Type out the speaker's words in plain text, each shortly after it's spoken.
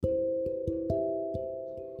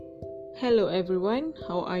Hello everyone,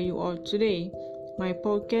 how are you all today? My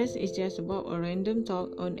podcast is just about a random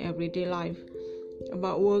talk on everyday life,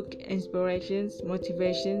 about work, inspirations,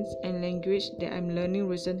 motivations, and language that I'm learning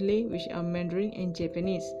recently, which are Mandarin and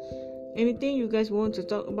Japanese. Anything you guys want to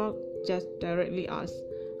talk about, just directly ask.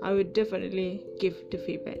 I will definitely give the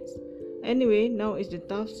feedbacks. Anyway, now is the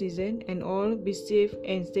tough season and all be safe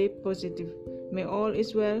and stay positive. May all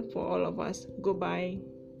is well for all of us. Goodbye.